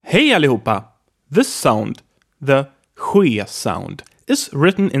Hej allihopa! This sound, the Sje-sound, is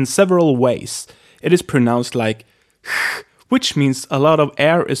written in several ways. It is pronounced like sh, which means a lot of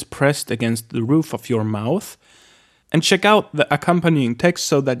air is pressed against the roof of your mouth. And check out the accompanying text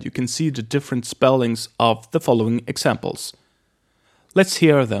so that you can see the different spellings of the following examples. Let's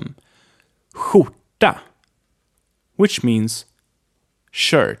hear them. Skjorta, which means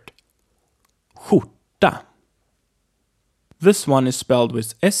shirt. Skjorta. This one is spelled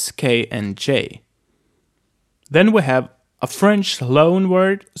with S-K and J. Then we have a French loan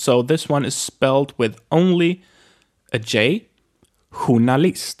word, so this one is spelled with only a J.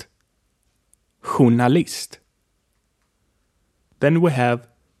 Journalist. Journalist. Then we have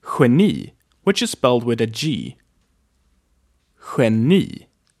geni, which is spelled with a G. Geni,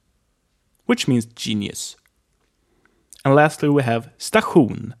 which means genius. And lastly we have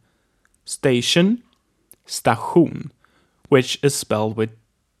station. Station, station, which is spelled with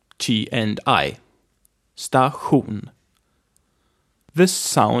T and I. Station. This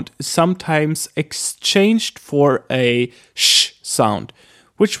sound is sometimes exchanged for a sh sound,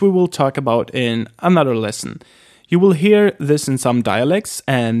 which we will talk about in another lesson. You will hear this in some dialects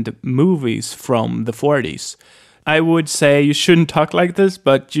and movies from the 40s. I would say you shouldn't talk like this,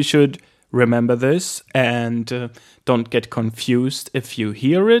 but you should remember this and don't get confused if you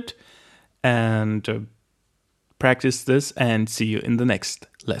hear it. And practice this and see you in the next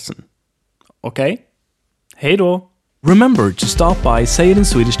lesson. Okay? Hej då! Remember to stop by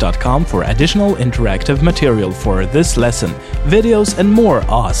sayinswedish.com for additional interactive material for this lesson, videos and more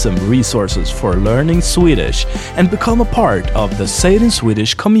awesome resources for learning Swedish, and become a part of the Say It in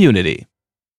Swedish community.